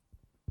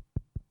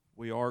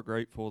we are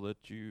grateful that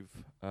you've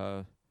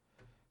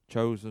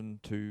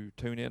chosen to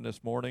tune in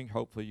this morning.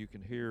 Hopefully you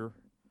can hear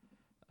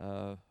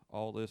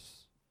all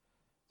this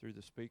through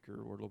the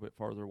speaker. We're a little bit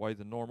farther away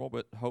than normal,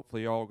 but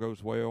hopefully all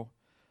goes well.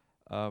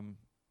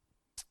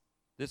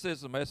 This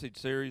is a message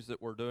series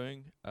that we're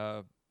doing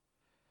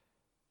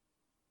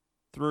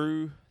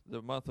through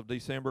the month of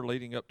December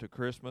leading up to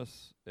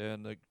Christmas,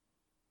 and the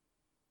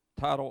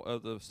title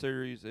of the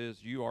series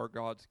is You Are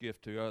God's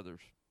Gift to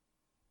Others.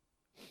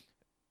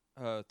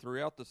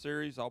 Throughout the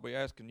series, I'll be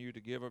asking you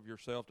to give of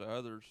yourself to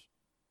others.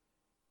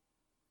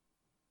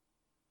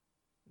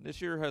 And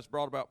this year has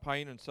brought about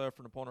pain and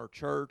suffering upon our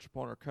church,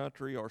 upon our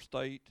country, our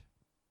state,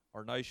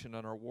 our nation,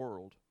 and our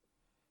world.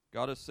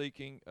 God is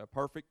seeking a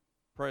perfect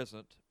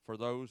present for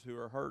those who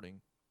are hurting.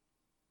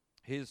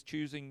 He is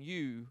choosing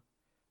you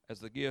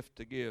as the gift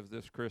to give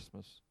this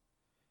Christmas.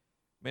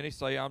 Many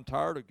say, I'm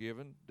tired of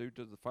giving due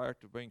to the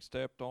fact of being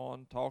stepped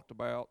on, talked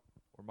about,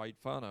 or made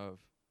fun of.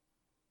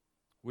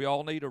 We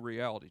all need a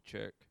reality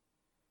check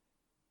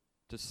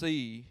to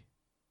see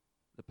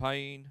the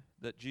pain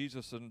that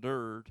Jesus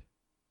endured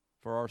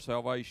for our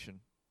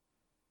salvation.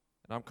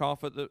 And I'm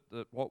confident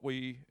that what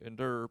we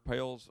endure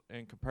pales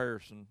in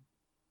comparison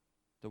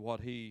to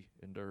what he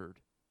endured.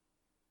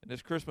 In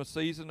this Christmas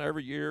season,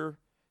 every year,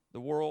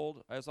 the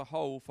world as a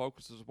whole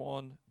focuses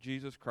on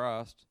Jesus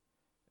Christ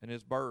and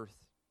his birth,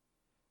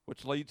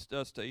 which leads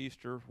us to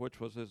Easter, which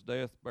was his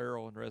death,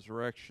 burial, and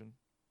resurrection.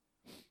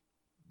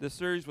 This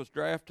series was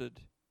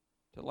drafted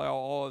to allow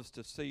all of us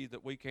to see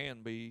that we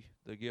can be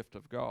the gift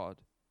of God.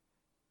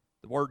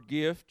 The word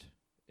gift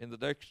in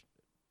the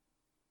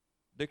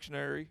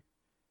dictionary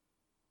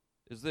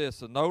is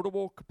this: a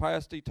notable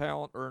capacity,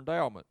 talent, or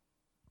endowment.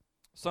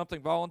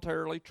 Something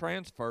voluntarily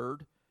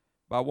transferred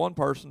by one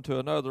person to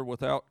another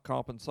without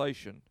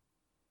compensation.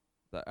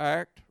 The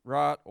act,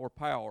 right, or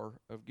power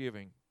of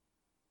giving.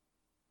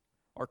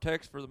 Our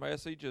text for the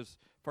message is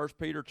 1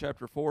 Peter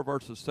chapter 4,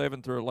 verses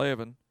 7 through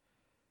 11.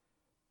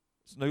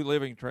 It's New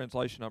Living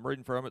Translation I'm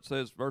reading from. It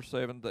says, verse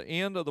 7, the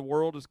end of the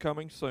world is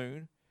coming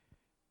soon.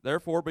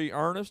 Therefore be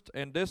earnest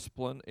and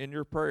disciplined in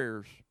your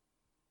prayers.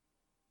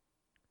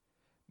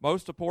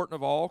 Most important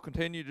of all,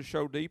 continue to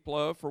show deep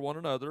love for one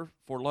another,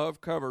 for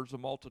love covers a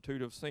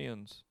multitude of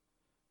sins.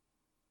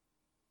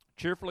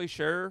 Cheerfully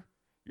share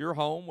your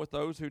home with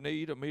those who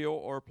need a meal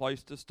or a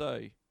place to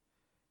stay.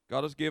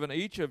 God has given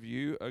each of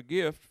you a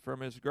gift from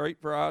his great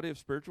variety of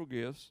spiritual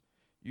gifts.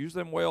 Use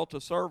them well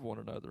to serve one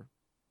another.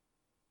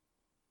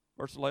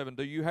 Verse 11,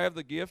 do you have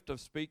the gift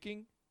of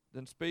speaking?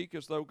 Then speak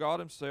as though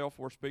God himself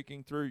were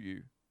speaking through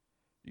you.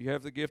 Do you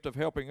have the gift of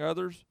helping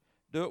others?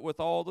 Do it with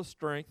all the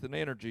strength and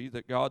energy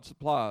that God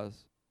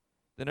supplies.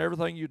 Then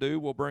everything you do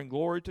will bring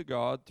glory to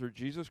God through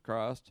Jesus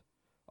Christ.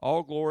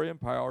 All glory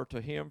and power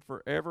to him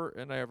forever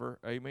and ever.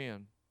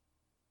 Amen.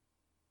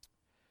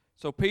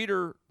 So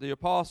Peter, the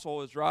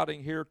apostle, is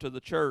writing here to the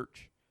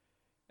church,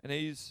 and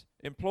he's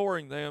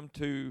imploring them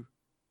to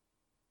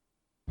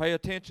pay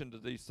attention to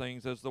these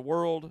things as the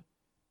world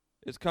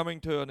is coming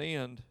to an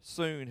end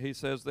soon. He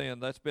says then,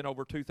 that's been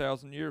over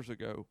 2,000 years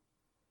ago.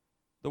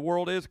 The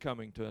world is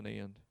coming to an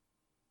end.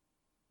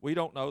 We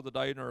don't know the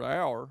day nor the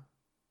hour.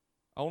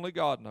 Only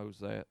God knows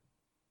that.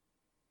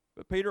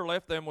 But Peter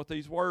left them with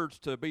these words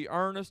to be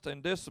earnest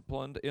and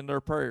disciplined in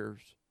their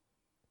prayers.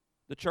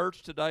 The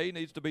church today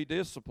needs to be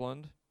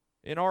disciplined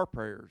in our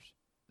prayers,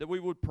 that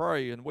we would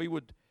pray and we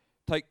would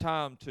take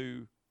time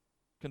to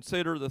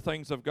consider the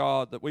things of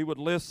God, that we would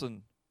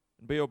listen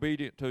and be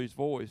obedient to his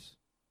voice.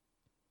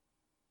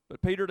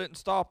 But Peter didn't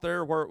stop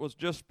there where it was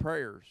just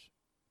prayers.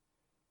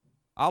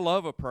 I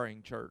love a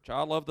praying church.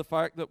 I love the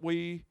fact that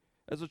we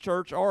as a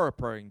church are a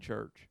praying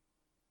church.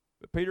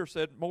 But Peter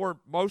said,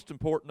 most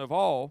important of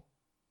all,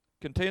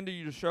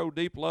 continue to show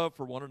deep love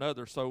for one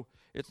another. So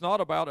it's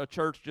not about a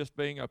church just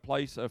being a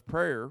place of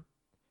prayer.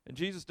 And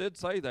Jesus did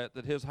say that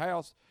his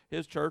house,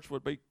 his church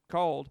would be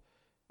called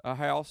a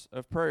house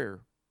of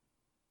prayer.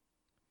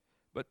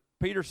 But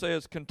Peter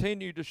says,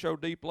 continue to show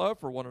deep love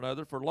for one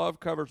another, for love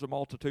covers a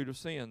multitude of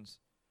sins.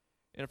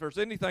 And if there's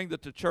anything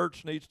that the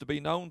church needs to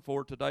be known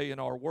for today in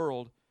our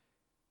world,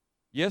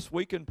 yes,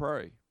 we can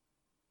pray.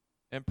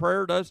 And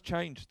prayer does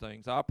change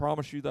things. I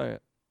promise you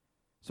that.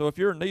 So if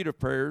you're in need of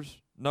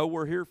prayers, know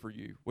we're here for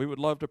you. We would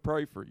love to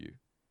pray for you.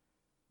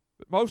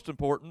 But most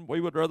important, we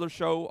would rather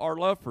show our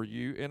love for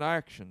you in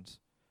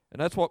actions.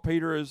 And that's what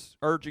Peter is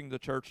urging the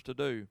church to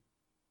do.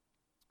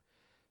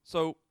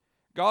 So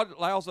God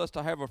allows us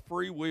to have a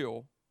free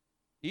will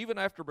even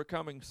after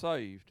becoming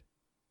saved.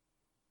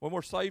 When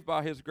we're saved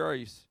by his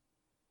grace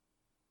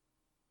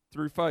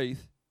through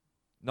faith,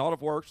 not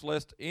of works,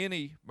 lest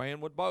any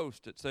man would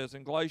boast, it says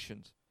in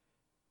Galatians.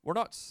 We're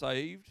not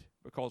saved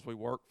because we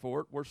work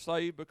for it. We're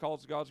saved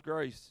because God's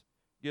grace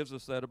gives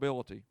us that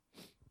ability.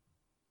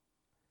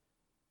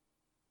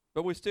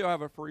 But we still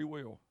have a free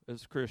will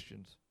as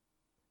Christians.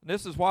 And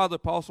this is why the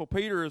Apostle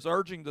Peter is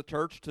urging the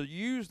church to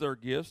use their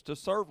gifts to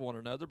serve one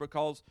another,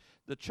 because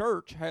the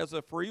church has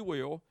a free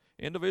will.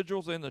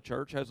 Individuals in the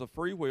church has a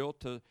free will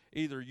to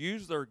either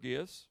use their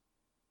gifts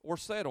or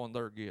set on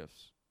their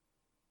gifts.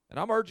 And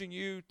I'm urging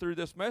you through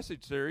this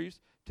message series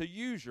to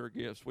use your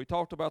gifts. We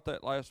talked about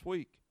that last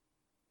week.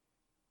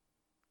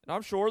 And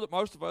I'm sure that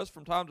most of us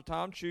from time to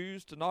time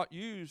choose to not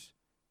use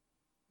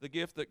the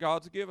gift that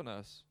God's given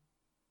us.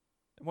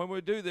 And when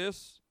we do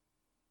this,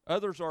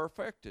 others are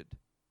affected.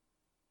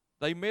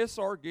 They miss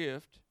our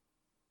gift,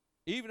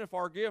 even if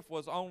our gift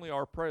was only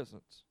our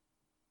presence.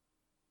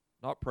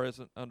 Not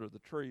present under the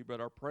tree,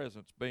 but our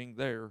presence being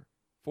there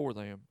for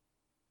them.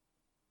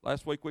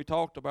 Last week we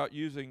talked about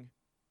using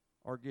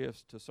our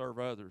gifts to serve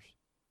others.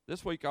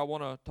 This week I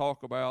want to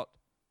talk about,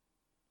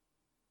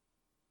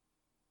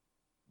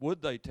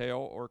 would they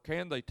tell or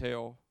can they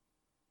tell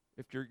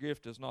if your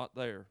gift is not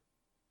there?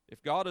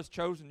 If God has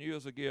chosen you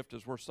as a gift,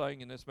 as we're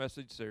saying in this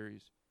message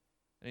series,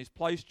 and He's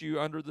placed you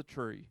under the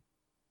tree,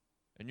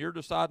 and you're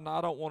deciding,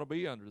 I don't want to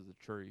be under the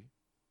tree,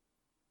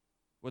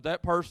 would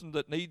that person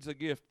that needs a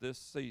gift this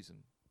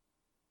season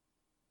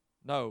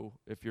know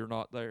if you're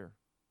not there?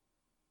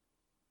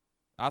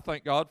 I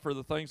thank God for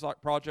the things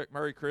like Project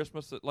Merry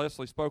Christmas that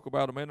Leslie spoke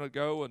about a minute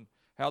ago, and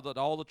how that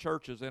all the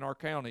churches in our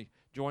county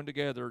joined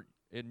together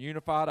in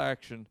unified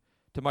action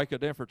to make a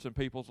difference in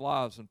people's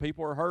lives. And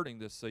people are hurting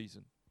this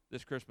season,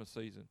 this Christmas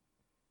season.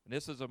 And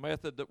this is a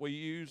method that we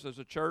use as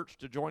a church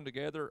to join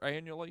together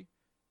annually,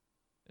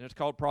 and it's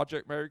called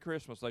Project Merry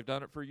Christmas. They've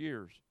done it for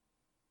years.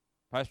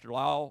 Pastor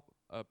Lyle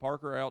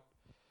Parker out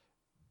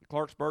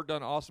Clarksburg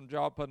done an awesome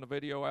job putting a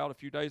video out a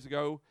few days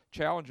ago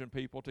challenging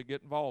people to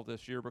get involved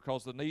this year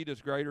because the need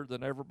is greater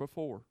than ever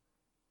before.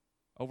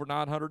 Over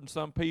 900 and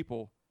some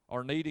people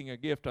are needing a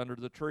gift under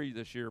the tree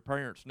this year,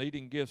 parents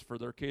needing gifts for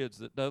their kids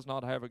that does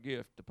not have a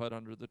gift to put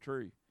under the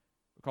tree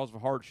because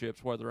of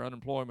hardships, whether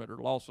unemployment or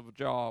loss of a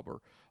job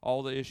or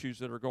all the issues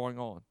that are going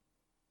on.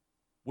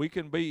 We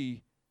can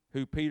be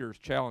who Peter's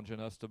challenging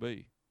us to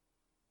be.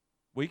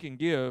 We can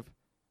give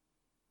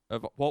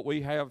of what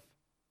we have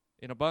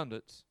in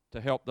abundance to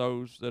help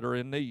those that are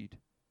in need.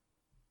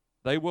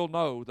 They will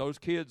know, those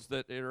kids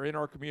that are in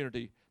our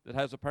community that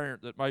has a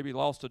parent that maybe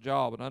lost a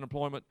job and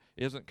unemployment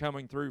isn't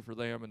coming through for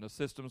them and the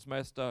system's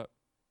messed up.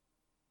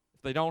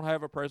 If they don't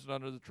have a present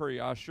under the tree,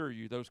 I assure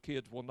you those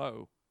kids will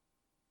know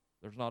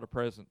there's not a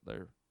present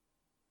there.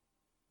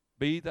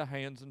 Be the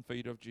hands and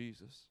feet of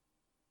Jesus.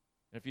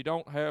 And if you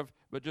don't have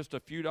but just a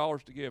few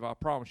dollars to give, I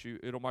promise you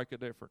it'll make a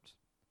difference.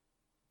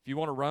 If you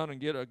want to run and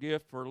get a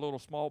gift for a little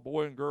small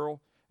boy and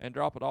girl and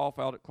drop it off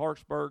out at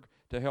Clarksburg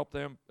to help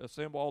them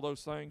assemble all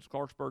those things,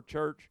 Clarksburg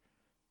Church,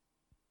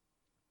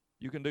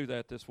 you can do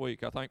that this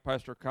week. I think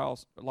Pastor Kyle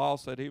Law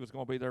said he was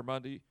going to be there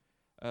Monday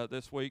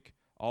this week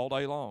all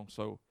day long.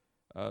 So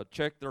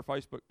check their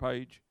Facebook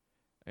page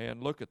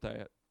and look at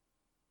that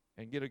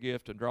and get a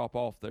gift and drop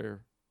off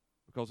there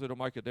because it'll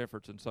make a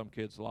difference in some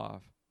kid's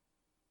life.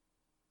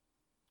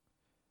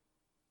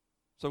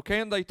 So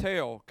can they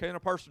tell? Can a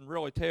person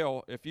really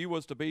tell if you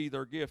was to be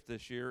their gift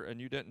this year and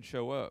you didn't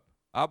show up?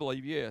 I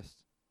believe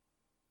yes.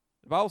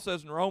 The Bible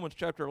says in Romans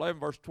chapter 11,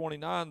 verse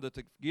 29, that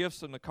the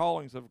gifts and the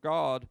callings of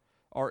God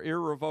are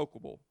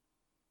irrevocable.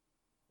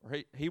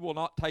 He will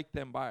not take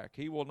them back.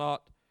 He will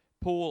not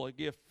pull a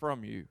gift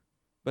from you.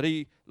 But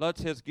He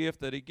lets His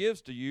gift that He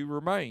gives to you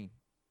remain.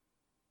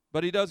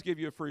 But He does give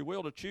you a free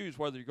will to choose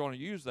whether you're going to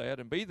use that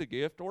and be the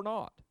gift or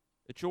not.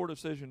 It's your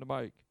decision to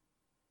make.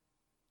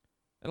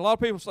 And a lot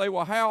of people say,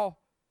 well, how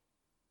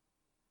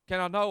can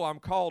I know I'm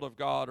called of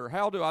God, or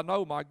how do I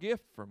know my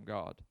gift from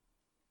God?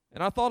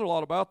 And I thought a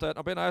lot about that.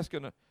 I've been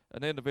asking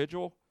an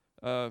individual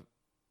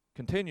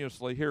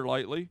continuously here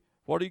lately,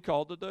 what are you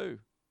called to do?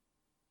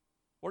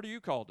 What are you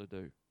called to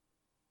do?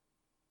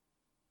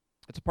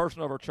 It's a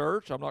person of our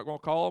church. I'm not going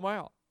to call them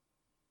out.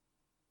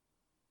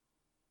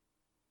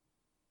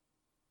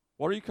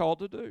 What are you called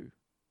to do?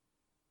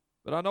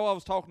 But I know I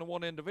was talking to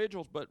one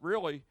individual, but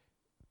really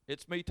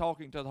it's me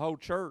talking to the whole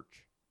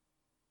church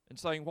and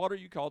saying, what are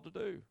you called to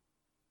do?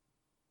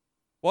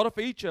 What if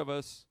each of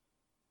us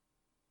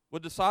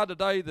would decide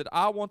today that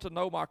I want to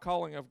know my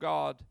calling of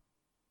God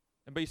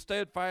and be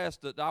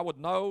steadfast, that I would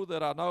know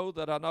that I know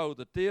that I know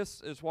that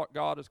this is what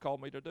God has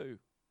called me to do.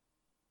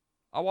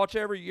 I watch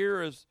every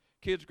year as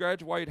kids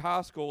graduate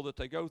high school that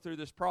they go through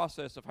this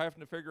process of having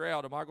to figure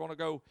out, am I going to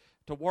go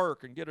to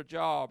work and get a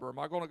job, or am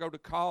I going to go to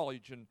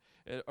college,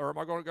 or am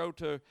I going to go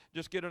to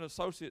just get an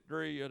associate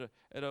degree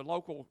at a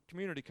local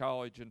community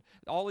college? And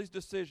all these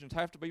decisions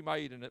have to be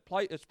made, and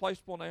it's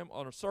placed upon them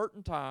on a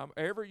certain time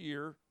every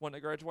year when they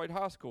graduate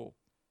high school.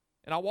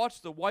 And I watch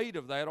the weight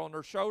of that on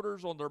their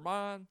shoulders, on their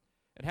mind,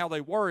 and how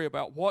they worry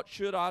about, what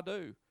should I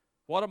do?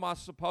 What am I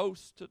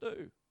supposed to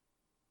do?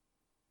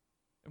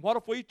 And what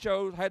if we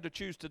had to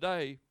choose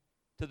today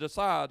to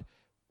decide,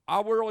 I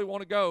really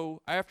want to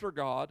go after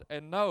God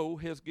and know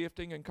His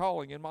gifting and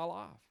calling in my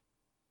life?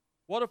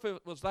 What if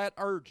it was that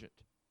urgent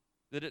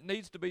that it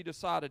needs to be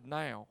decided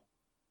now?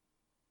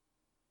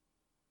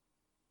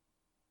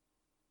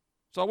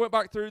 So I went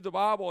back through the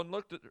Bible and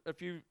looked at a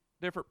few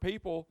different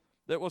people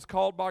that was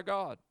called by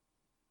God.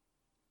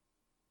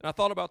 And I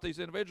thought about these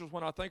individuals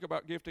when I think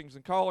about giftings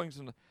and callings,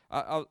 and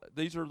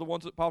these are the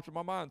ones that popped in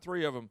my mind,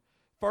 three of them.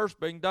 First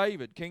being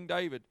David, King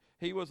David.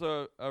 He was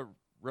a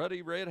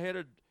ruddy,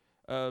 red-headed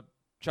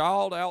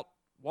child out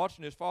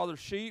watching his father's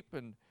sheep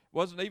and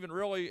wasn't even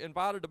really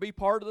invited to be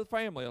part of the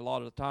family a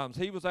lot of the times.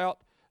 He was out,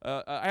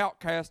 an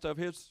outcast of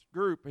his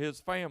group, his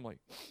family.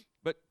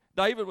 But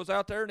David was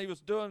out there and he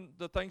was doing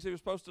the things he was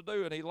supposed to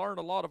do, and he learned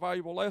a lot of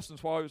valuable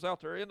lessons while he was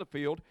out there in the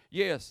field,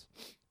 yes.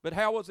 But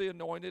how was he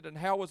anointed and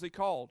how was he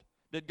called?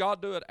 Did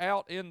God do it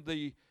out in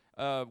the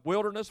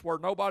wilderness where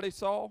nobody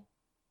saw?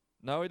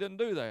 No, he didn't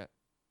do that.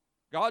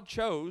 God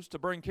chose to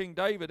bring King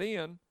David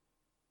in,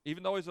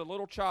 even though he's a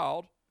little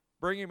child,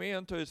 bring him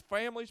into his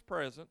family's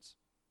presence,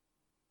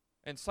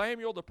 and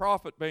Samuel the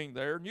prophet being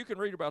there. And you can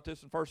read about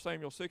this in 1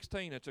 Samuel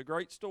 16. It's a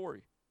great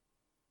story.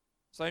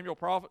 The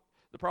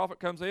prophet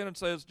comes in and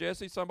says,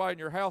 Jesse, somebody in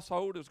your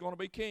household is going to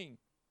be king.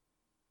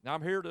 Now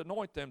I'm here to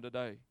anoint them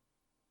today.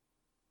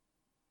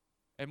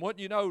 And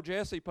wouldn't you know,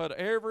 Jesse put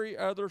every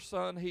other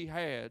son he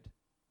had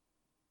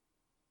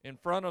in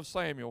front of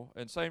Samuel,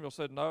 and Samuel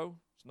said, no,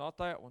 it's not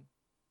that one.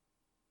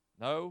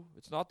 No,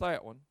 it's not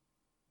that one.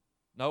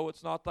 No,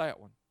 it's not that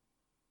one.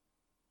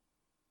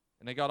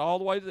 And they got all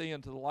the way to the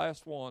end, to the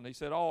last one. He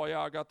said, oh, yeah,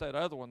 I got that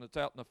other one that's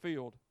out in the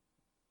field.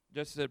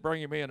 Jesse said,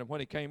 bring him in. And when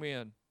he came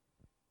in,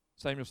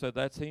 Samuel said,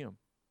 that's him.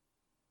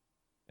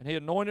 And he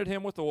anointed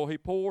him with oil. He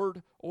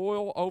poured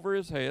oil over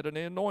his head, and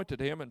he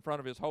anointed him in front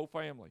of his whole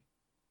family.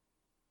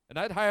 And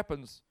that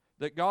happens,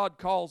 that God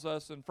calls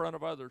us in front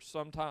of others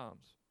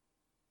sometimes.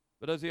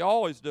 But does he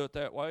always do it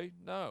that way?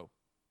 No.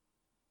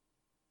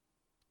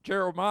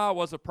 Jeremiah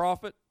was a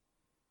prophet,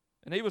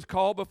 and he was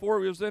called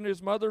before he was in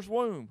his mother's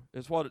womb,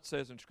 is what it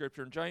says in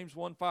Scripture. In James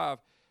 1:5,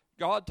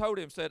 God told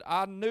him, said,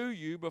 I knew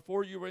you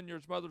before you were in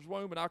your mother's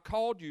womb, and I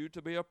called you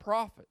to be a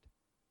prophet.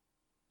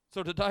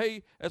 So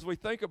today, as we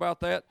think about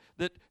that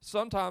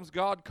sometimes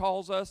God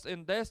calls us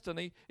in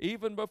destiny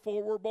even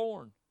before we're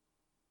born.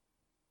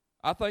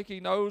 I think he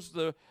knows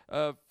the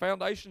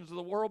foundations of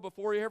the world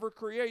before he ever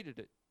created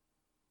it.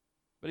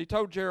 But he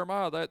told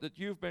Jeremiah that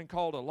you've been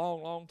called a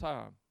long, long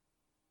time.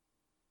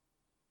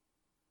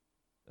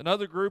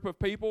 Another group of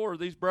people are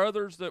these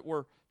brothers that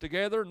were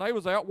together, and they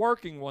was out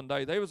working one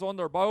day. They was on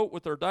their boat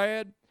with their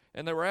dad,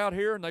 and they were out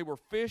here, and they were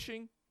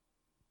fishing,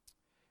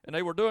 and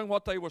they were doing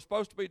what they were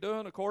supposed to be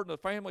doing according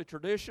to family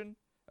tradition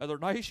of their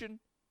nation.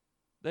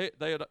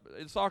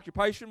 Its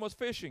occupation was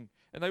fishing,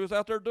 and they was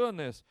out there doing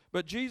this.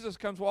 But Jesus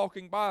comes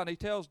walking by, and he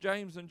tells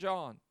James and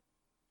John,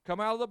 come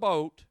out of the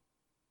boat,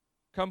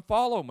 come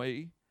follow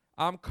me.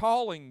 I'm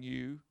calling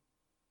you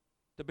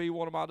to be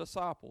one of my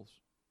disciples.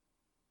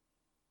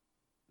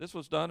 This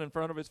was done in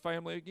front of his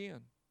family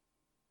again.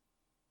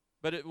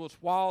 But it was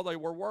while they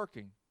were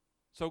working.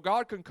 So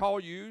God can call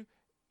you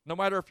no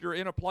matter if you're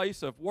in a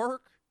place of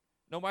work,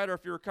 no matter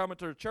if you're coming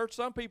to a church.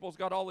 Some people's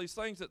got all these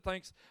things that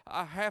thinks,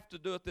 I have to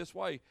do it this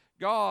way.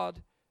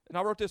 God, and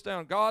I wrote this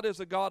down, God is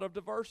a God of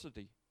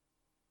diversity.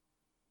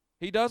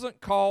 He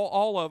doesn't call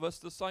all of us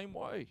the same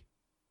way.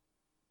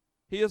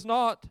 He is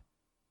not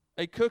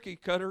a cookie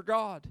cutter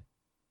God.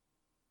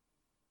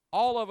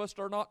 All of us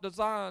are not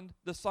designed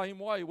the same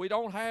way. We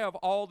don't have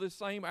all the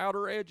same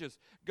outer edges.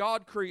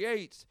 God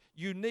creates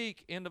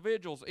unique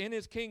individuals in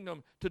his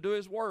kingdom to do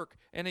his work,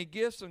 and he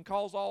gifts and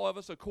calls all of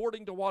us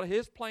according to what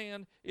his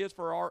plan is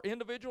for our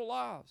individual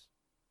lives,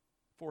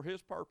 for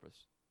his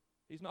purpose.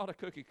 He's not a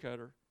cookie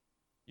cutter.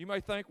 You may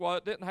think, well,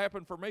 it didn't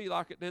happen for me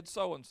like it did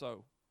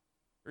so-and-so.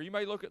 Or you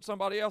may look at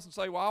somebody else and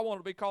say, well, I want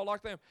to be called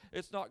like them.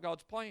 It's not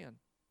God's plan.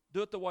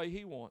 Do it the way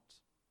he wants.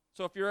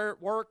 So if you're at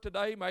work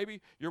today,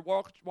 maybe you're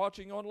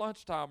watching on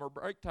lunchtime or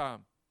break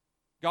time.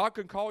 God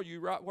can call you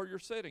right where you're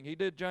sitting. He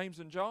did James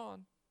and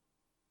John.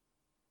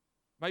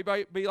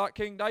 Maybe be like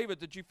King David,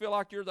 that you feel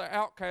like you're the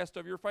outcast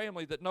of your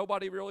family, that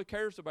nobody really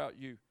cares about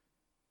you.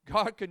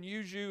 God can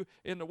use you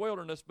in the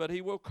wilderness, but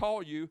he will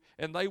call you,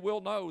 and they will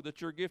know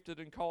that you're gifted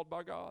and called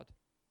by God.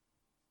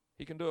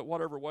 He can do it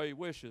whatever way he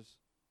wishes.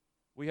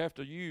 We have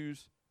to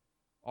use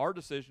our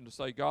decision to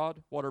say,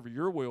 God, whatever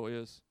your will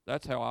is,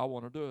 that's how I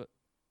want to do it.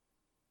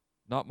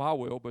 Not my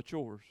will, but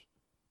yours.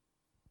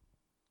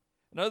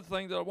 Another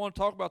thing that I want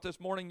to talk about this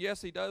morning,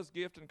 yes, he does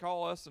gift and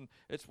call us, and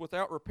it's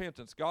without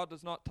repentance. God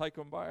does not take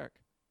them back.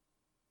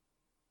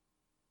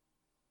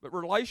 But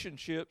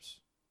relationships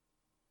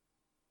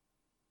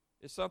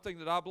is something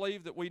that I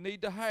believe that we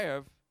need to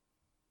have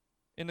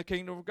in the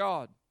kingdom of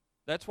God.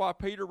 That's why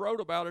Peter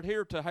wrote about it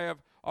here, to have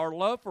our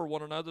love for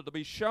one another to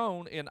be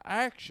shown in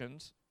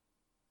actions,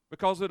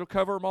 because it'll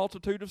cover a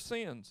multitude of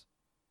sins.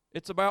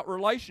 It's about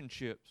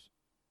relationships.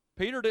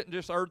 Peter didn't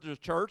just urge the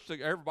church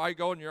to everybody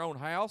go in your own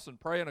house and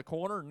pray in a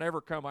corner and never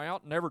come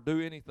out and never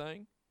do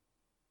anything.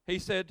 He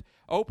said,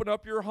 open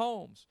up your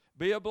homes.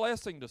 Be a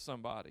blessing to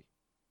somebody.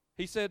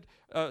 He said,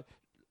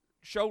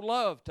 show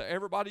love to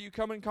everybody you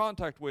come in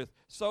contact with,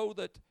 so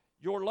that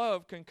your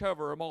love can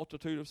cover a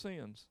multitude of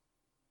sins.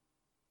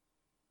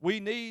 We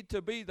need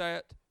to be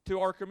that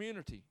to our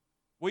community.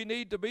 We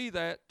need to be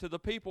that to the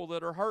people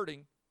that are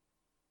hurting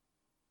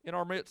in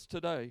our midst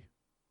today.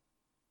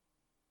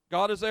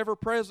 God is ever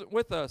present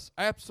with us,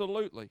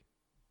 absolutely.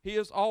 He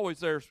is always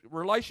there.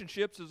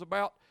 Relationships is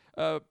about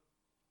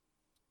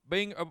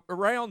being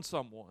around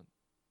someone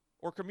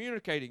or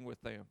communicating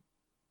with them.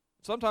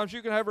 Sometimes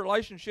you can have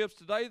relationships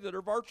today that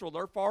are virtual.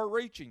 They're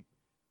far-reaching.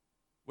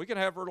 We can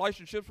have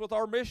relationships with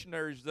our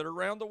missionaries that are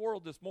around the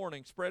world this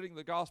morning spreading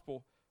the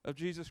gospel of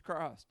Jesus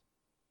Christ.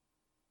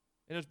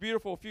 And it's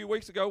beautiful. A few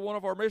weeks ago, one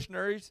of our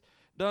missionaries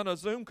done a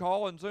Zoom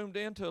call and zoomed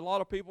in to a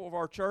lot of people of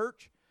our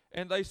church,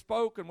 and they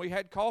spoke, and we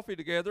had coffee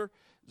together,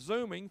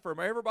 Zooming from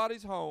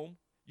everybody's home,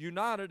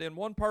 united in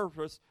one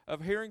purpose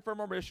of hearing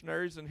from our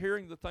missionaries and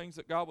hearing the things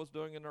that God was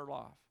doing in their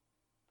life.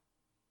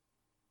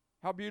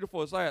 How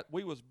beautiful is that?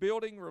 We was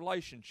building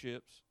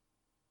relationships,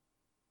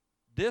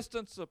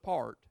 distance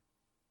apart,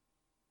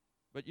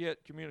 but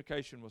yet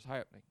communication was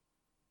happening.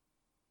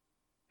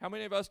 How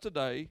many of us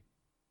today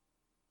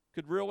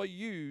could really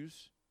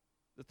use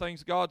the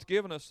things God's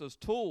given us as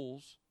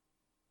tools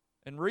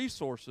and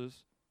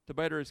resources to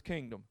better His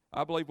kingdom?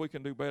 I believe we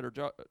can do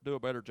a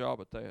better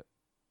job at that.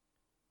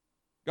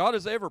 God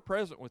is ever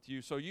present with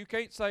you, so you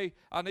can't say,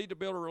 I need to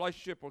build a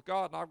relationship with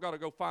God, and I've got to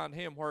go find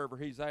Him wherever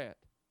He's at.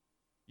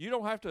 You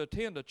don't have to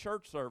attend a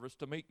church service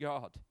to meet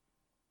God.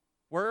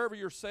 Wherever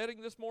you're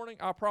sitting this morning,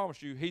 I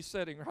promise you, He's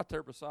sitting right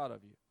there beside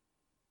of you.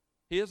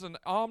 He is an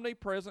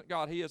omnipresent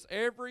God. He is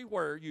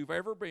everywhere you've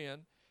ever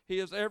been. He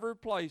is every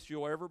place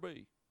you'll ever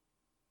be.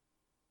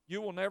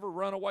 You will never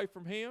run away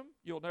from Him.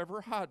 You'll never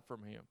hide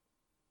from Him.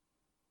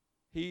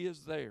 He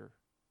is there.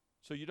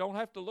 So you don't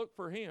have to look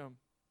for Him.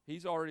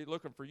 He's already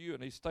looking for you,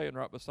 and He's staying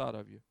right beside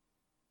of you.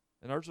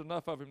 And there's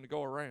enough of Him to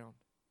go around.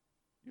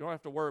 You don't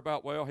have to worry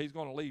about, well, He's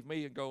going to leave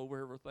me and go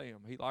over with them.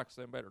 He likes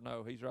them better.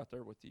 No, He's right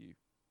there with you.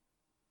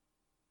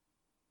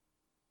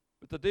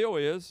 But the deal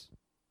is,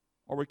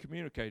 are we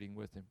communicating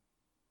with Him?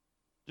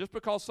 Just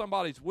because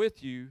somebody's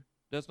with you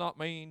does not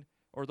mean,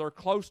 or they're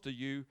close to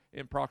you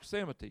in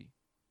proximity,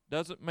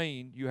 doesn't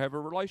mean you have a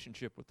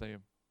relationship with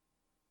them.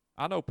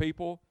 I know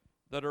people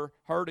that are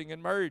hurting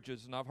in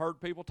marriages, and I've heard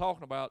people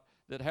talking about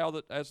that how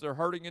that as they're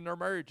hurting in their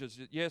marriages,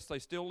 yes, they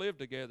still live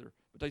together,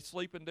 but they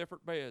sleep in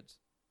different beds.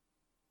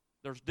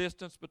 There's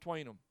distance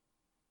between them.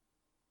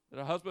 That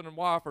a husband and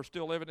wife are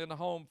still living in the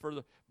home for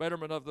the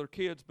betterment of their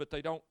kids, but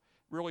they don't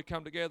really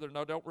come together, and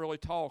they don't really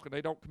talk, and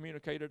they don't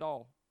communicate at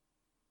all.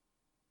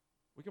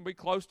 We can be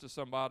close to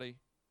somebody,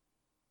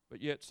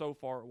 but yet so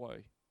far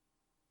away.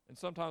 And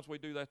sometimes we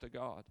do that to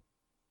God.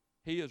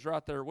 He is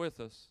right there with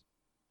us,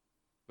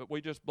 but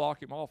we just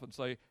block Him off and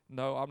say,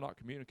 no, I'm not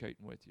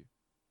communicating with you.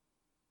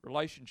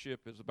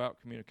 Relationship is about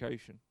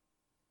communication.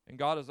 And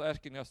God is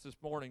asking us this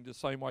morning the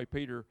same way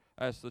Peter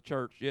asked the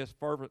church, yes,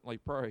 fervently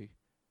pray.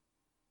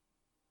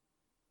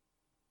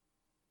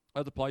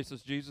 Other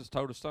places, Jesus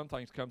told us some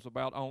things comes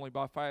about only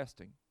by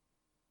fasting.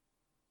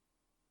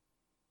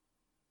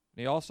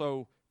 And He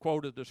also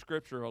quoted the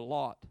scripture a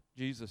lot.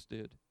 Jesus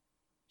did.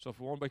 So if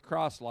we want to be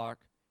Christ-like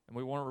and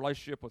we want a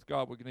relationship with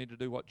God, we need to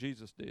do what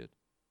Jesus did.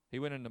 He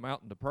went in the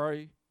mountain to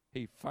pray.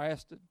 He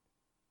fasted.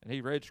 And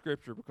He read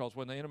scripture, because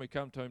when the enemy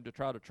come to Him to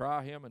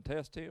try Him and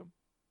test Him,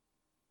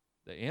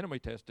 the enemy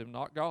tests Him,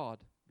 not God.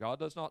 God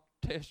does not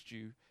test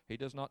you. He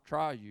does not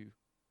try you.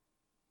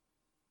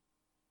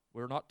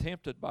 We're not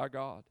tempted by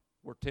God.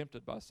 We're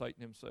tempted by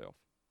Satan himself.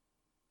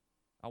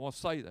 I want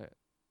to say that.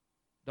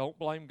 Don't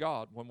blame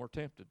God when we're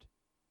tempted.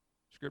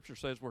 Scripture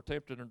says we're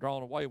tempted and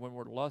drawn away when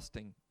we're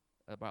lusting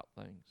about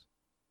things.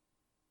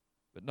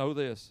 But know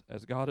this,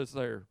 as God is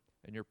there,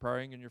 and you're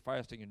praying and you're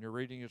fasting and you're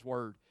reading His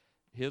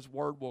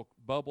Word will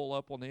bubble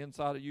up on the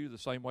inside of you the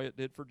same way it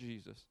did for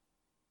Jesus.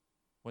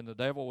 When the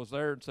devil was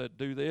there and said,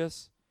 do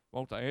this,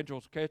 won't the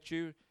angels catch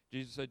you?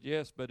 Jesus said,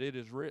 yes, but it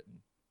is written.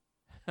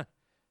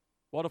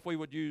 What if we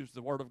would use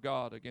the Word of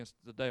God against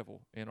the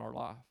devil in our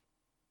life?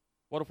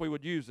 What if we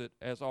would use it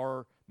as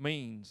our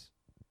means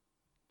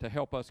to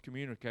help us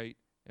communicate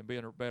and be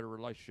in a better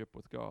relationship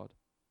with God?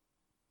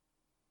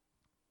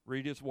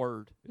 Read His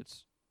Word.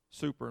 It's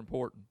super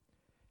important.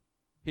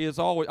 He is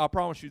always, I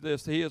promise you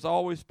this, He has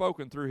always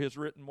spoken through His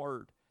written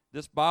Word.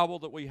 This Bible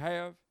that we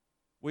have,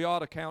 we ought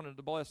to count it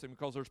a blessing,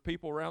 because there's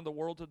people around the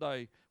world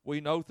today,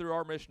 we know through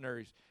our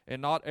missionaries,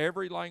 and not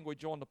every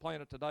language on the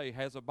planet today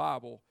has a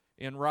Bible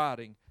in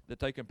writing that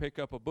they can pick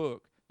up a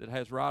book that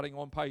has writing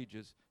on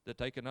pages that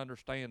they can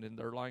understand in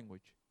their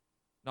language.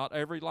 Not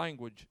every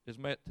language is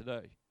met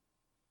today.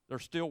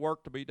 There's still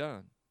work to be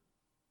done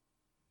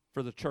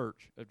for the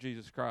church of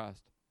Jesus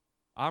Christ.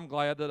 I'm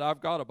glad that I've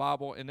got a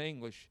Bible in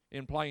English,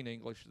 in plain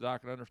English, that I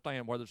can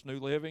understand, whether it's New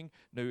Living,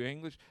 New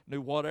English,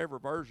 New whatever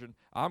version.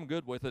 I'm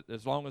good with it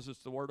as long as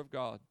it's the Word of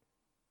God.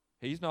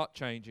 He's not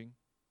changing.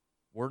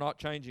 We're not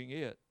changing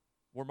it.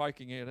 We're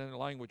making it in a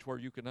language where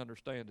you can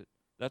understand it.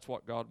 That's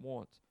what God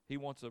wants. He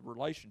wants a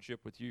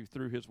relationship with you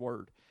through His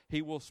Word.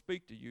 He will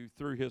speak to you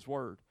through His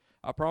Word.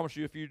 I promise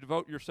you, if you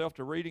devote yourself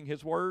to reading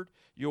His Word,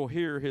 you'll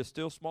hear His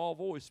still small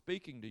voice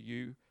speaking to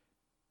you,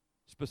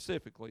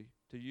 specifically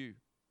to you.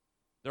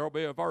 There will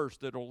be a verse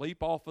that will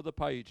leap off of the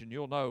page, and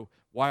you'll know,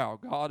 wow,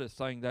 God is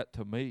saying that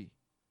to me.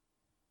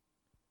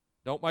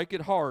 Don't make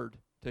it hard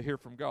to hear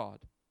from God.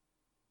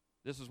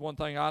 This is one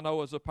thing I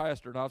know as a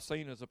pastor, and I've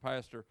seen as a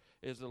pastor,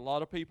 is that a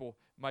lot of people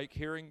make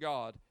hearing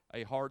God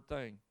a hard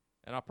thing.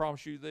 And I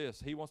promise you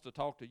this, He wants to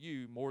talk to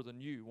you more than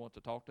you want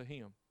to talk to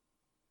Him.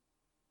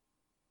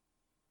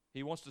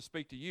 He wants to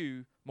speak to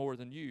you more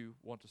than you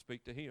want to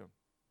speak to him.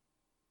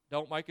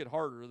 Don't make it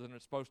harder than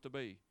it's supposed to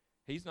be.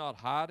 He's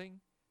not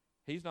hiding.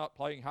 He's not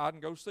playing hide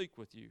and go seek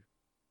with you.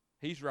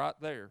 He's right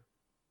there.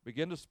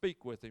 Begin to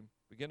speak with him.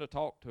 Begin to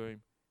talk to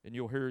him, and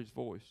you'll hear his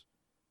voice.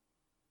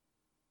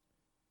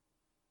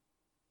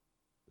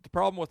 But the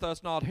problem with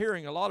us not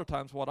hearing, a lot of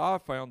times what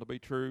I've found to be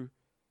true,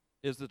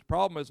 is that the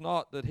problem is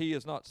not that he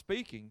is not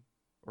speaking,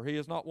 or he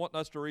is not wanting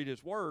us to read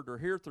his word or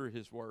hear through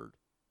his word.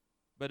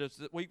 But it's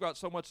that we've got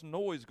so much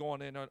noise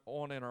going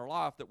on in our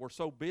life that we're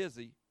so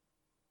busy,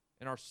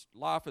 and our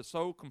life is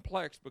so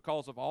complex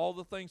because of all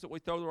the things that we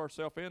throw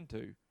ourselves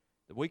into,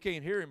 that we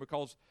can't hear him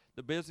because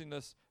the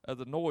busyness of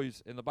the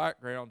noise in the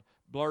background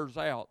blurs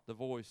out the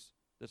voice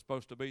that's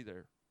supposed to be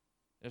there.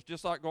 It's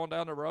just like going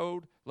down the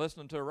road,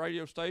 listening to a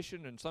radio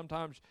station, and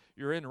sometimes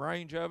you're in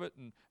range of it,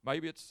 and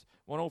maybe it's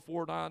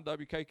 104.9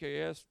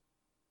 WKKS.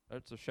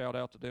 That's a shout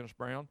out to Dennis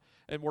Brown.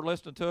 And we're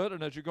listening to it,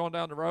 and as you're going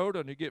down the road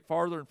and you get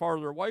farther and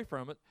farther away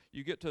from it,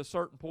 you get to a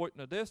certain point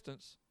in the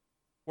distance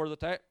where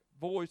that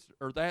voice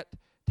or that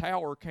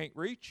tower can't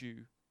reach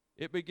you.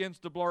 It begins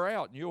to blur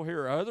out, and you'll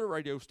hear other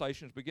radio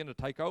stations begin to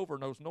take over,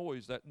 and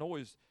that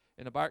noise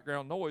in the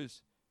background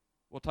noise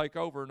will take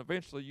over, and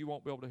eventually you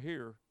won't be able to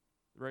hear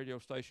the radio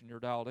station you're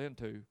dialed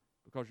into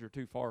because you're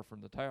too far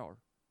from the tower.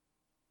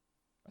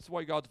 That's the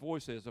way God's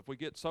voice is. If we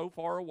get so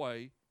far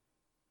away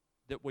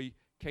that we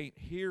can't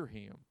hear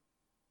him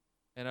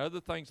and other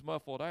things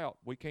muffled out,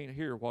 we can't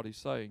hear what he's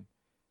saying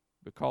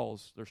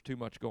because there's too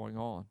much going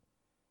on.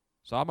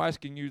 So I'm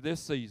asking you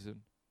this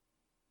season,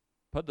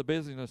 put the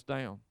busyness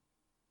down.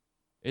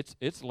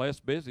 It's less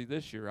busy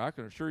this year. I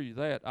can assure you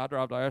that. I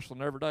drive to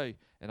Ashland every day,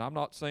 and I'm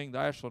not seeing the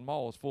Ashland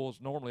Mall as full as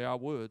normally I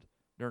would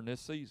during this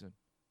season.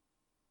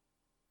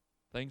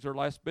 Things are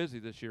less busy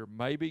this year.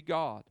 Maybe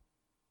God,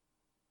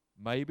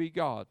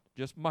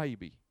 just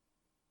maybe,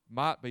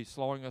 might be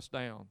slowing us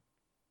down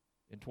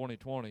in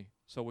 2020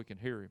 so we can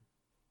hear him,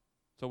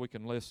 so we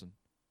can listen,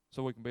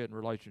 so we can be in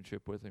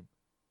relationship with him.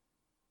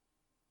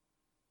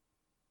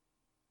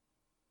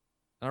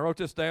 And I wrote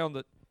this down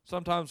that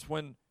sometimes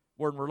when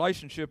we're in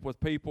relationship with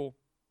people,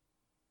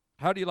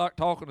 how do you like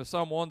talking to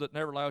someone that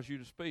never allows you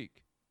to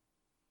speak?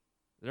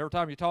 That every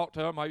time you talk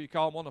to them, maybe you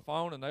call them on the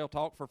phone and they'll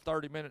talk for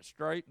 30 minutes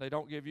straight and they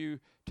don't give you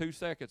 2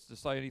 seconds to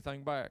say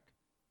anything back.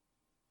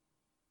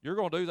 You're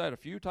going to do that a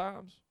few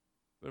times,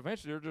 but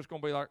eventually you're just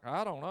going to be like,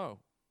 I don't know.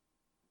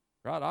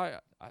 Right?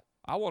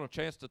 I want a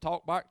chance to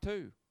talk back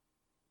too.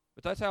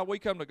 But that's how we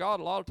come to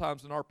God a lot of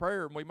times in our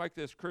prayer, and we make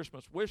this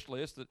Christmas wish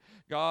list that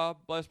God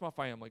bless my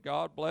family,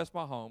 God bless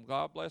my home,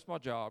 God bless my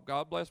job,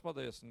 God bless my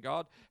this, and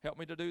God help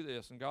me to do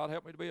this, and God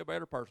help me to be a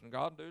better person,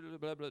 God do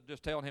blah, blah,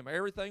 just telling him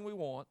everything we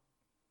want,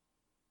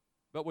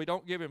 but we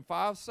don't give him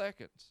 5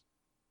 seconds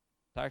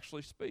to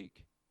actually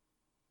speak.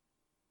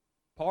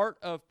 Part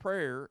of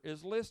prayer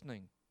is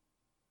listening.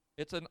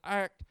 It's an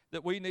act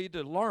that we need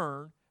to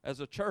learn as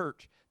a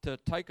church, to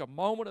take a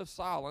moment of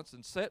silence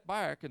and sit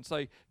back and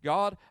say,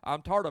 God,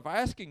 I'm tired of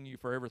asking you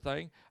for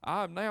everything.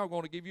 I'm now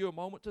going to give you a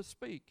moment to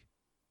speak.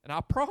 And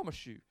I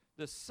promise you,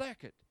 the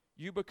second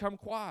you become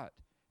quiet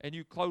and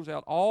you close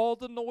out all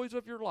the noise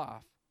of your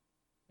life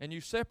and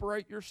you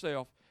separate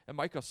yourself and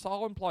make a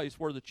solemn place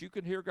where that you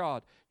can hear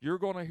God, you're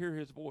going to hear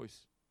his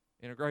voice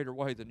in a greater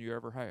way than you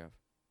ever have.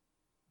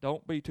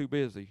 Don't be too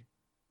busy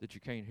that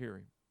you can't hear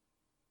him.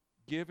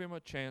 Give him a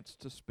chance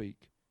to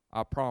speak.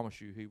 I promise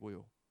you he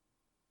will.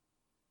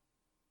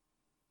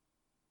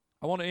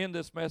 I want to end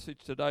this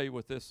message today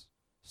with this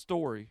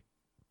story.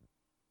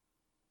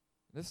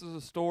 This is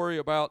a story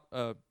about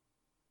a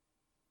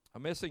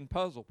missing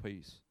puzzle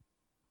piece.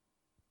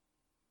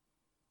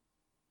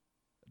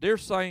 A dear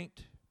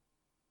saint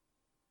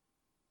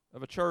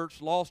of a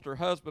church lost her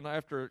husband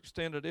after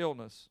extended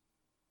illness.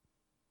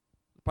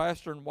 The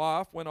pastor and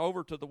wife went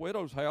over to the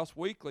widow's house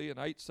weekly and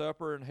ate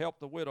supper and helped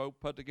the widow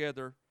put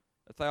together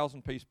a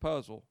 1,000-piece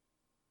puzzle.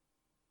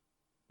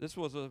 This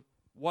was a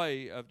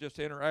way of just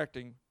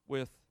interacting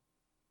with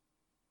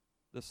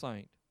the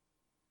saint.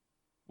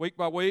 Week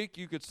by week,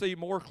 you could see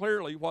more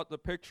clearly what the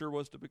picture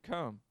was to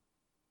become.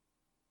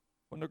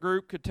 When the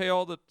group could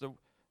tell that the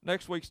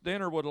next week's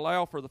dinner would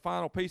allow for the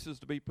final pieces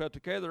to be put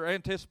together,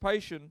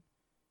 anticipation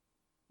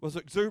was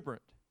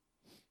exuberant.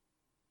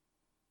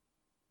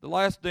 The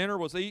last dinner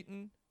was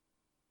eaten,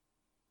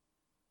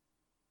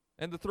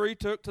 and the three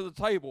took to the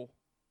table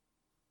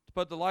to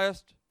put the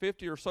last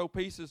 50 or so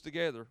pieces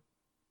together.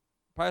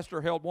 The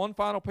pastor held one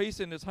final piece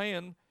in his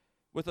hand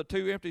with the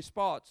 2 empty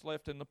spots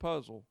left in the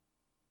puzzle.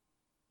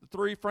 The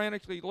three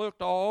frantically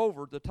looked all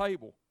over the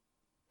table,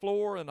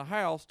 floor, and the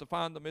house to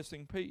find the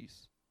missing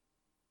piece.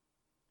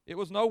 It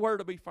was nowhere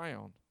to be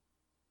found.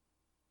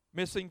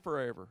 Missing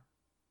forever.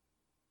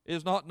 It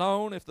is not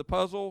known if the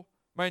puzzle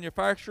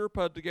manufacturer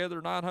put together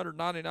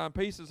 999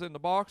 pieces in the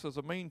box as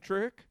a mean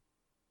trick,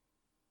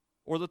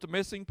 or that the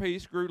missing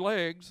piece grew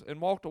legs and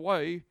walked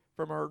away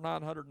from her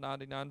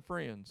 999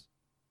 friends.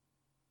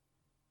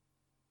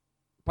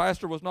 The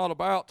pastor was not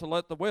about to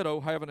let the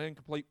widow have an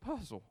incomplete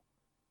puzzle.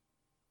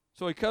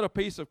 So he cut a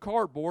piece of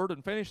cardboard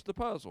and finished the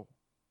puzzle.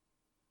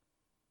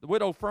 The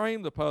widow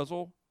framed the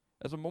puzzle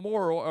as a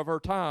memorial of her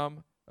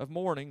time of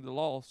mourning the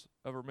loss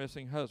of her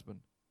missing husband.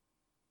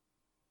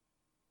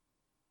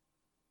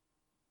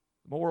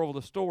 The moral of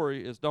the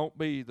story is, don't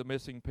be the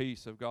missing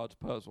piece of God's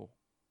puzzle.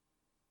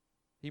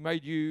 He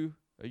made you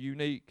a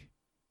unique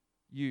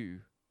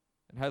you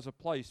and has a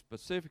place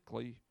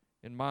specifically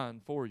in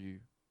mind for you,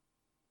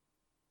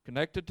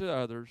 connected to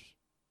others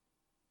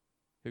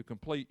who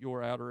complete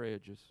your outer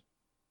edges.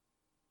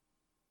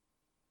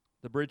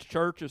 The Bridge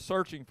Church is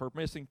searching for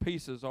missing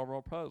pieces of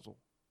our puzzle.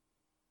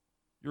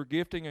 Your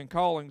gifting and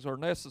callings are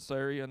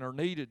necessary and are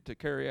needed to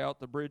carry out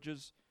the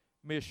Bridge's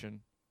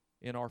mission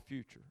in our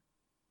future.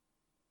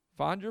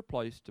 Find your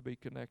place to be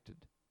connected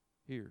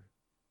here.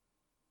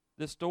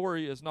 This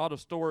story is not a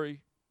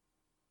story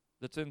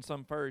that's in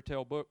some fairy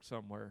tale book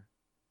somewhere.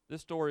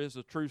 This story is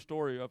a true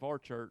story of our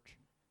church.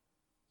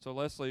 So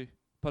Leslie,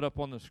 put up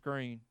on the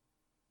screen.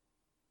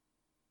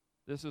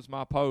 This is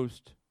my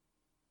post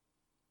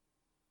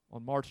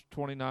on March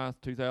 29th,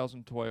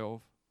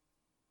 2012.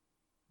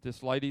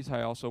 This lady's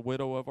house, a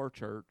widow of our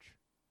church.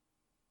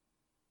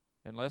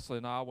 And Leslie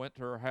and I went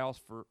to her house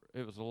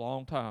it was a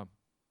long time,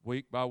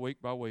 week by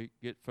week by week,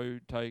 get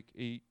food, take,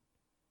 eat,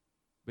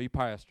 be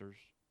pastors,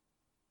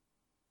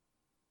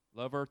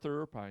 love her through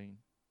her pain.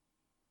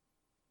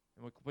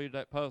 And we completed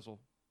that puzzle.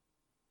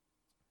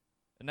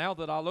 And now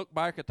that I look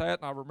back at that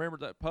and I remember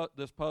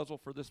this puzzle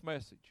for this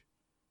message,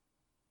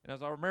 and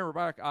as I remember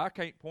back, I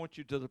can't point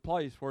you to the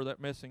place where that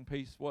missing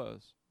piece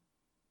was.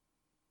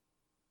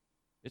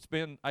 It's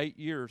been 8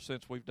 years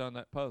since we've done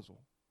that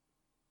puzzle.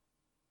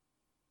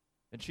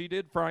 And she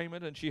did frame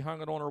it and she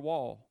hung it on her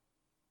wall.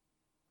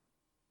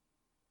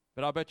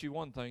 But I bet you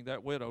one thing,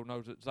 that widow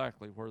knows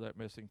exactly where that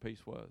missing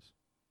piece was.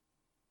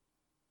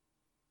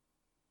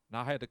 And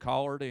I had to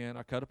collar it in.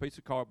 I cut a piece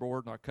of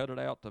cardboard and I cut it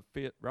out to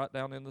fit right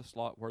down in the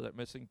slot where that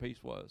missing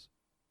piece was.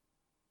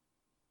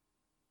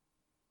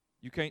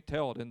 You can't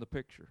tell it in the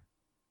picture.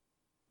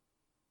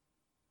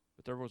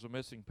 But there was a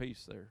missing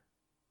piece there.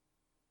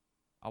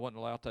 I wasn't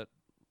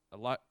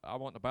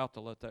about to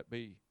let that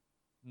be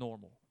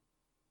normal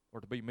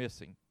or to be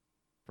missing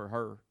for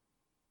her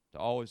to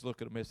always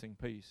look at a missing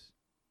piece.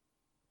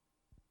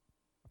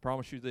 I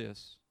promise you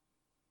this.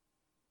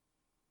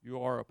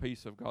 You are a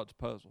piece of God's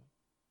puzzle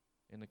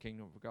in the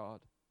kingdom of God.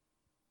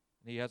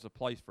 And He has a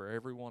place for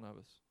every one of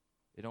us.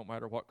 It don't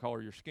matter what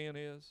color your skin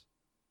is.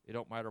 It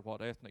don't matter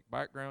what ethnic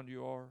background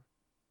you are.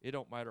 It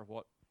don't matter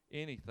what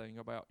anything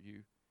about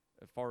you,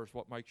 as far as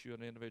what makes you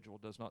an individual,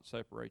 does not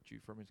separate you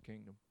from His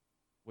kingdom.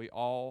 We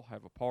all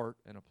have a part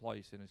and a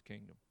place in His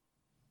kingdom.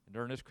 And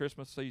during this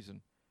Christmas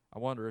season, I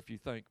wonder if you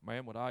think,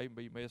 man, would I even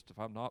be missed if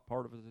I'm not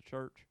part of the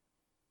church?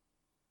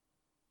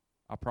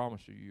 I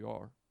promise you, you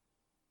are.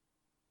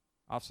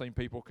 I've seen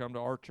people come to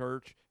our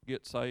church,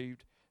 get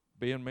saved,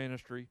 be in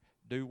ministry,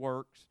 do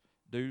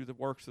the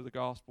works of the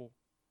gospel,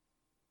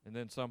 and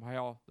then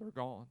somehow they're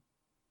gone.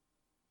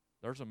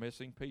 There's a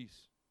missing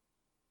piece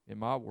in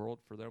my world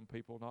for them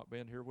people not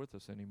being here with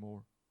us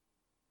anymore.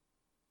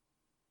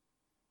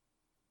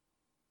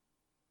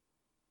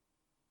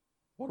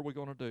 What are we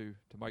going to do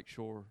to make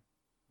sure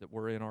that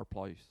we're in our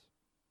place?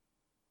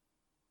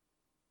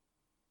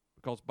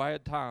 Because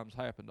bad times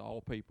happen to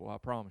all people, I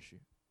promise you.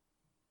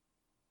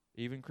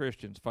 Even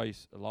Christians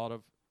face a lot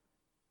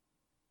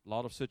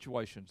of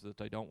situations that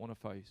they don't want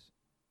to face.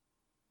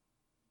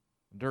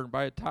 And during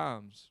bad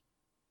times,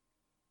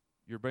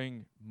 you're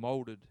being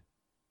molded,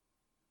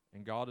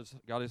 and God has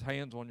got His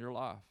hands on your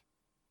life.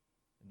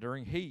 And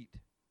during heat,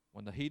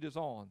 when the heat is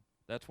on,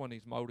 that's when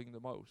He's molding the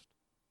most.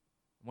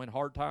 When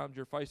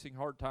you're facing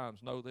hard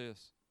times, know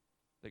this,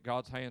 that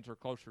God's hands are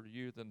closer to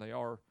you than they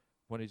are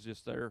when He's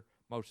just there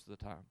most of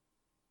the time.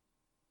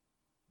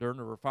 During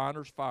the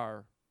refiner's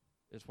fire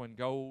is when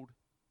gold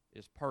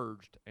is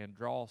purged and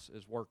dross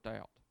is worked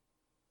out.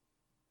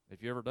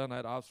 If you ever done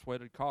that, I've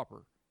sweated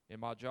copper in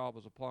my job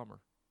as a plumber.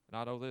 And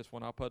I know this,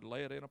 when I put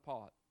lead in a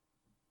pot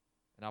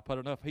and I put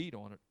enough heat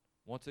on it,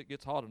 once it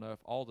gets hot enough,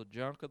 all the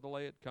junk of the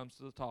lead comes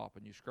to the top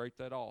and you scrape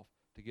that off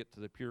to get to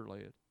the pure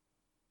lead.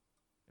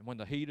 And when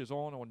the heat is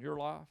on your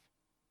life,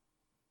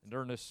 and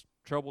during this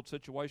troubled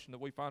situation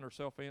that we find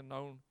ourselves in,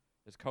 known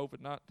as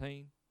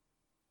COVID-19,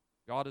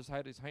 God has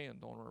had His hand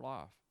on our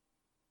life.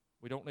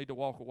 We don't need to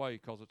walk away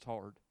because it's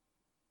hard.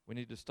 We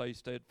need to stay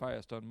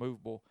steadfast,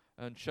 unmovable,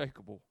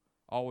 unshakable,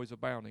 always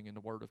abounding in the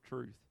word of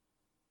truth.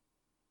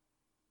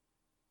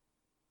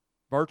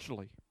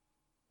 Virtually.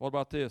 What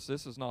about this?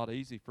 This is not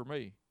easy for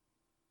me.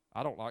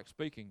 I don't like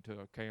speaking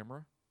to a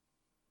camera,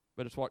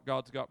 but it's what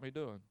God's got me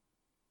doing.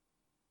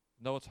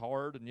 No, it's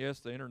hard, and yes,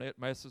 the internet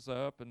messes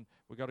up, and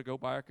we got to go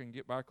back and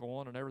get back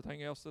on, and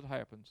everything else that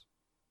happens.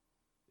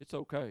 It's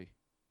okay.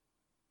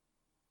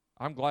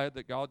 I'm glad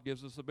that God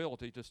gives us the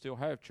ability to still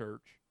have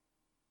church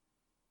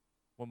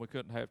when we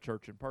couldn't have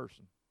church in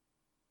person.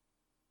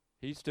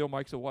 He still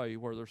makes a way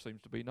where there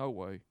seems to be no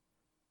way.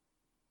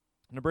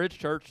 And the Bridge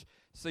Church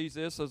sees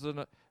this as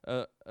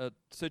a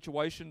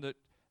situation that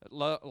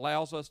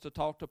allows us to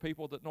talk to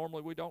people that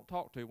normally we don't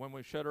talk to. When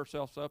we shut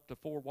ourselves up to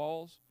four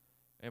walls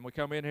and we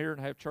come in here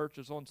and have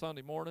churches on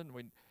Sunday morning,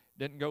 we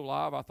didn't go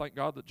live. I thank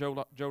God that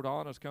Joe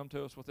Don has come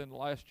to us within the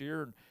last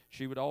year, and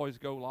she would always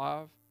go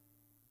live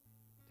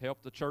to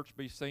help the church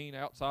be seen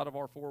outside of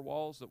our four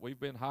walls, that we've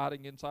been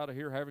hiding inside of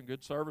here having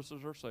good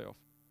services ourselves.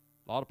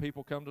 A lot of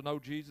people come to know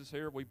Jesus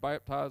here. We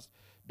baptize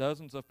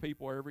dozens of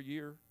people every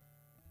year.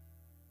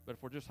 But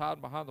if we're just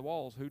hiding behind the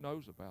walls, who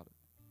knows about it?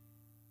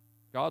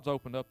 God's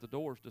opened up the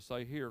doors to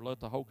say, here, let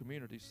the whole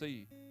community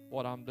see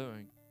what I'm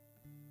doing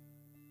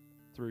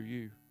through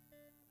you.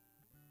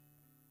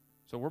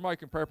 So we're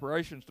making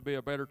preparations to be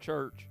a better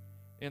church,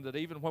 in that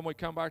even when we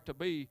come back to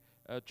be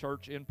a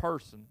church in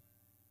person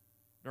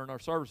during our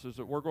services,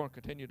 that we're going to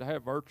continue to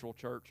have virtual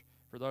church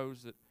for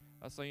those that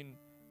I've seen.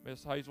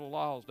 Miss Hazel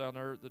Lyles down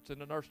there that's in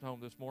the nursing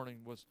home this morning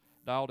was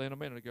dialed in a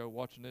minute ago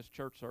watching this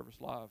church service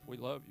live. We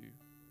love you.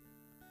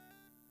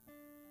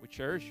 We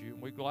cherish you,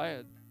 and we're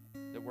glad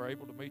that we're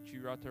able to meet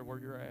you right there where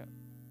you're at.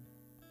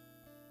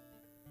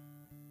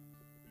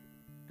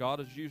 God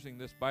is using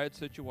this bad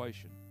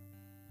situation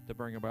to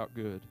bring about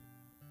good.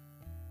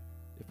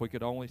 If we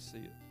could only see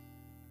it.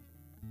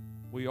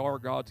 We are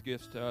God's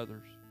gifts to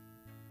others,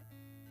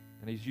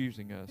 and He's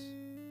using us.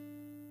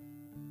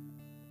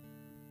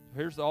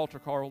 Here's the altar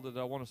call that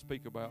I want to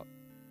speak about.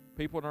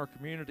 People in our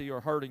community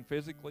are hurting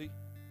physically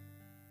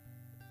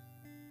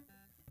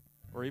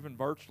or even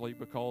virtually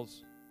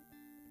because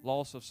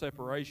loss of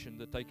separation,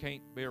 that they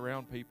can't be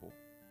around people.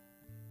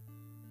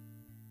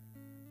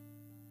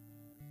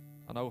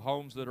 I know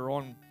homes that are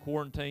on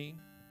quarantine.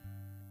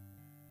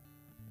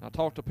 I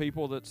talk to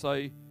people that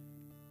say,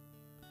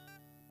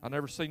 I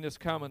never seen this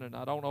coming, and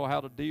I don't know how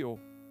to deal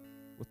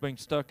with being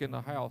stuck in the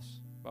house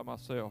by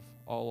myself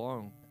all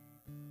alone.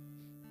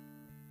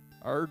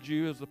 I urge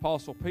you, as the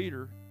Apostle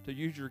Peter, to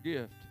use your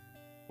gift,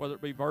 whether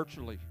it be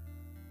virtually.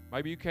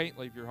 Maybe you can't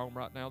leave your home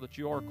right now, that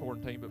you are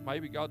quarantined, but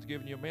maybe God's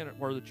given you a minute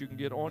where that you can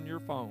get on your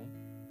phone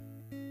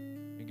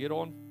and get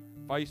on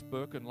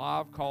Facebook and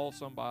live call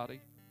somebody.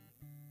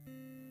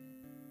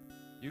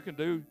 You can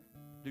do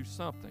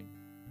something.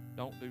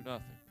 Don't do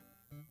nothing.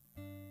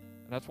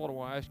 And that's what I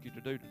want to ask you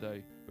to do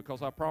today,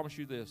 because I promise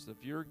you this,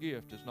 if your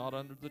gift is not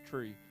under the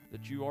tree,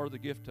 that you are the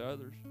gift to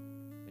others,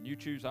 and you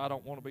choose, I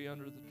don't want to be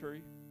under the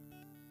tree,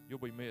 you'll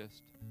be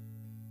missed.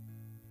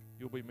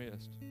 You'll be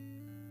missed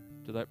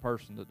to that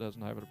person that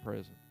doesn't have it at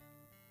present.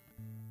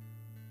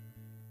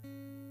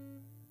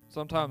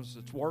 Sometimes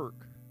it's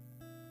work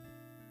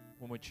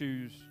when we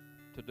choose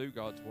to do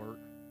God's work.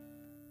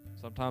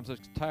 Sometimes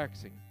it's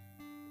taxing.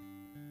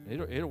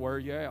 It'll wear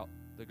you out.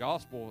 The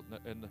gospel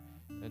and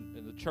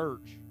the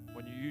church,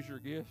 when you use your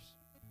gifts,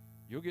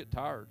 you'll get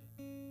tired.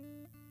 The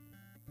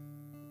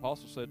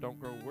apostle said, don't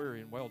grow weary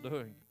in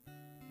well-doing.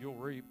 You'll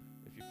reap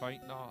if you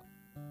faint not.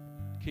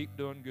 Keep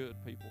doing good,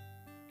 people.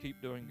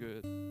 Keep doing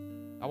good.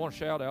 I want to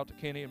shout out to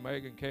Kenny and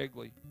Megan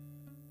Kegley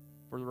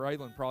for the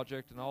Raylan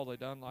project and all they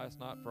done last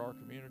night for our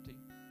community.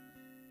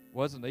 It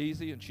wasn't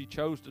easy, and she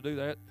chose to do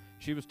that.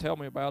 She was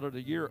telling me about it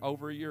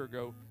over a year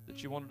ago, that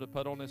she wanted to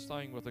put on this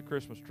thing with a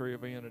Christmas tree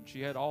event, and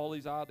she had all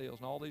these ideas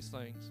and all these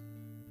things.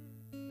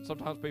 And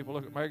sometimes people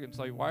look at Megan and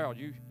say, wow,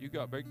 you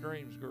got big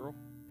dreams, girl.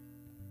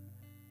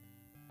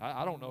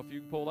 I don't know if you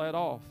can pull that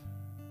off.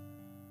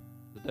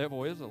 The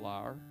devil is a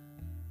liar.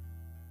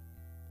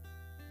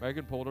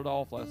 Megan pulled it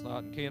off last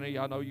night, and Kenny,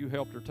 I know you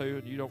helped her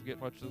too, and you don't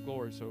get much of the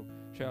glory, so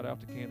shout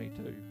out to Kenny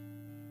too.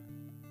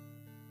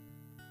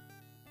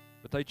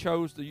 But they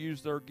chose to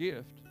use their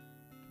gift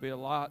to be a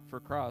light for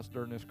Christ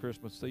during this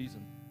Christmas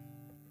season.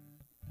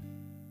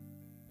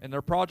 And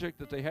their project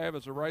that they have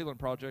is a Raylan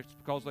project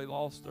because they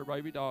lost their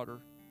baby daughter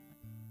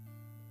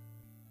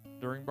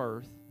during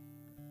birth,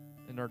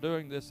 and they're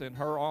doing this in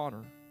her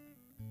honor,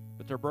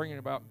 but they're bringing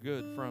about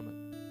good from it.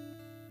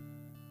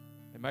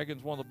 And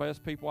Megan's one of the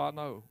best people I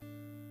know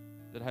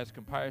that has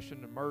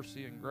compassion and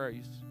mercy and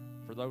grace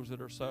for those that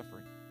are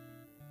suffering.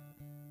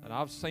 And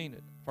I've seen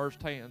it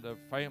firsthand of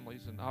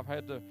families, and I've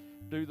had to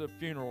do the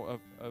funeral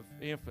of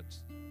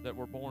infants that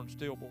were born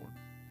stillborn.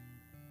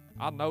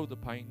 I know the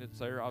pain that's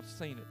there. I've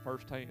seen it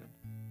firsthand.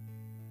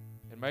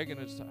 And Megan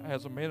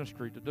has a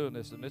ministry to doing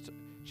this, and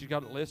she's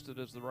got it listed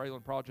as the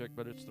Raylan Project,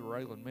 but it's the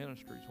Raylan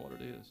Ministry is what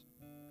it is,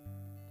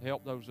 to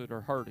help those that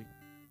are hurting.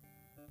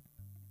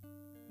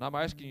 And I'm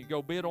asking you,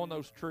 go bid on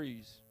those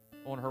trees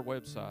on her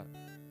website.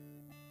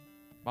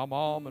 My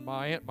mom and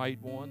my aunt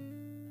made one.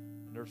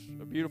 And there's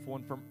a beautiful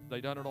one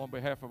they done it on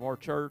behalf of our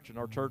church, and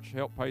our church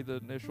helped pay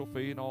the initial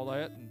fee and all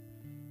that. And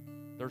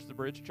there's the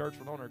Bridge Church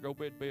one on there. Go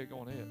bid big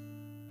on it.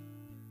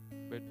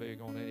 Bid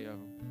big on any of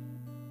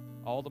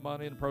them. All the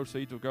money and the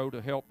proceeds will go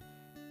to help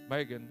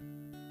Megan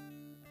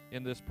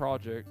in this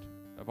project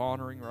of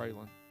honoring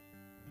Raylan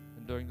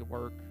and doing the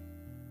work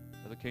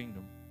of the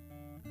kingdom.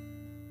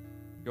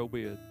 Go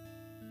bid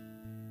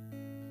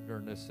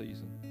during this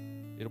season.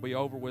 It'll be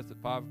over with at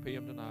 5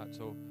 p.m. tonight,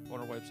 so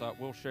on our website,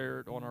 we'll share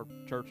it on our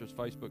church's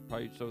Facebook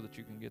page so that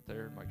you can get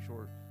there and make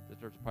sure that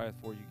there's a path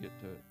for you to get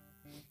to it.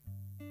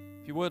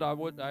 If you would, I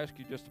would ask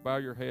you just to bow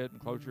your head and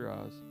close your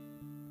eyes.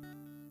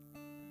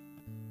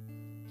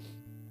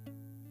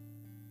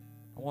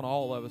 I want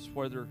all of us,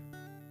 whether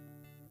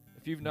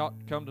If you've not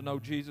come to know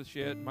Jesus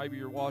yet, maybe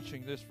you're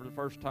watching this for the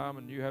first time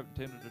and you haven't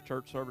attended a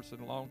church service in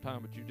a long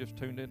time, but you just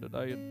tuned in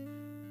today, and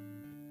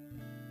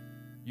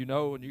you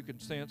know and you can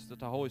sense that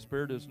the Holy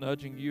Spirit is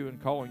nudging you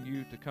and calling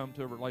you to come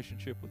to a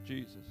relationship with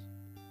Jesus.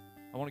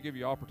 I want to give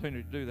you an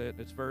opportunity to do that.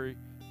 It's very,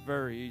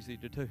 very easy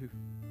to do.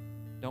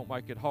 Don't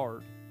make it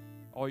hard.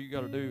 All you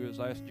got to do is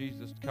ask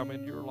Jesus to come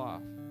into your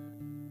life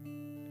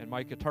and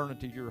make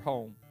eternity your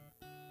home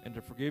and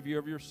to forgive you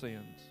of your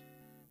sins.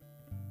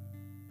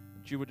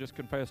 That you would just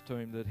confess to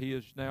Him that He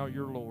is now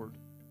your Lord,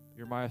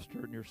 your Master,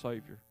 and your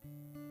Savior.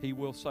 He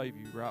will save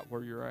you right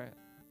where you're at.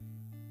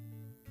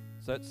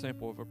 It's that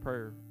simple of a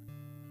prayer.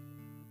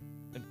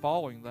 And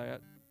following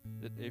that,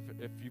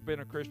 if you've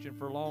been a Christian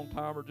for a long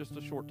time or just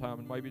a short time,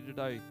 and maybe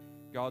today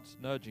God's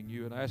nudging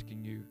you and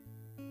asking you,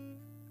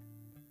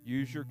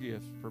 use your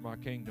gift for my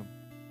kingdom.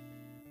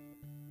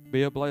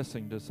 Be a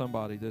blessing to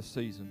somebody this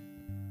season.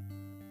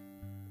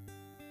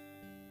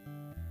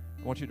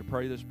 I want you to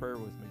pray this prayer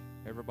with me.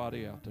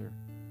 Everybody out there.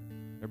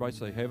 Everybody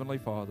say, Heavenly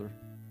Father,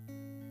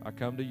 I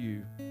come to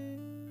you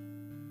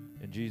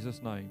in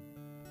Jesus' name.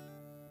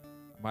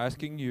 I'm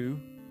asking you,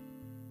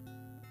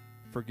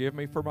 forgive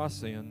me for my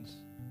sins,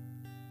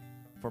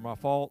 for my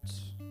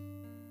faults,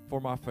 for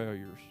my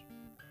failures.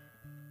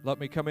 Let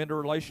me come into a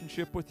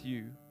relationship with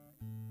you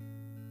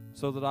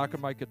so that I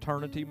can make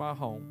eternity my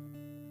home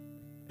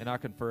and I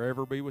can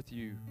forever be with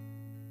you.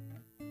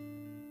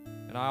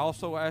 And I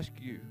also ask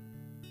you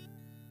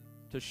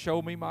to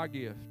show me my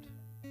gift,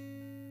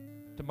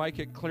 to make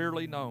it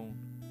clearly known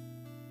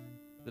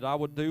that I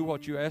would do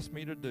what you asked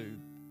me to do,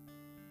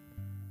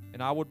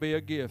 and I would be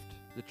a gift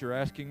that you're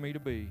asking me to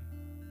be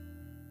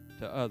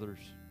to others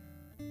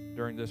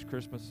during this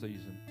Christmas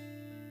season.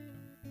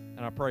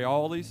 And I pray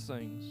all these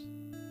things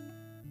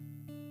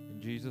in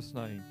Jesus'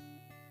 name.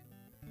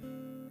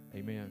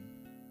 Amen.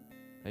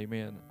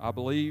 Amen. I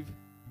believe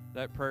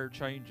that prayer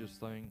changes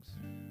things.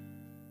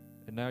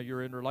 And now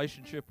you're in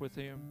relationship with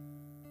Him.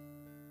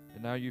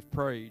 And now you've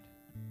prayed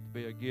to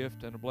be a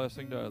gift and a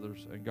blessing to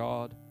others. And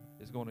God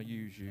is going to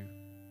use you.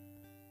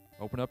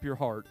 Open up your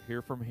heart,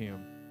 hear from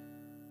Him,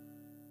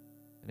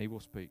 and He will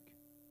speak.